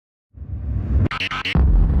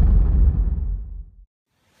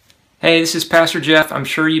Hey, this is Pastor Jeff. I'm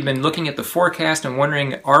sure you've been looking at the forecast and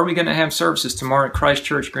wondering, are we going to have services tomorrow at Christ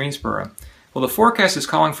Church, Greensboro? Well, the forecast is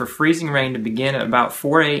calling for freezing rain to begin at about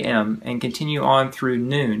 4 a.m. and continue on through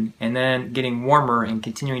noon, and then getting warmer and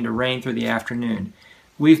continuing to rain through the afternoon.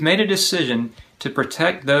 We've made a decision to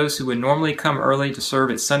protect those who would normally come early to serve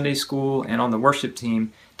at Sunday school and on the worship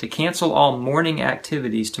team to cancel all morning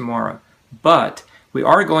activities tomorrow. But we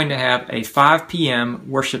are going to have a 5 p.m.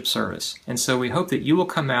 worship service, and so we hope that you will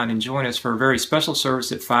come out and join us for a very special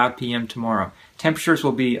service at 5 p.m. tomorrow. Temperatures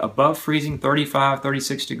will be above freezing, 35,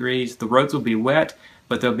 36 degrees. The roads will be wet,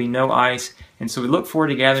 but there'll be no ice, and so we look forward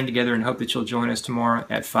to gathering together and hope that you'll join us tomorrow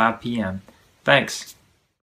at 5 p.m. Thanks.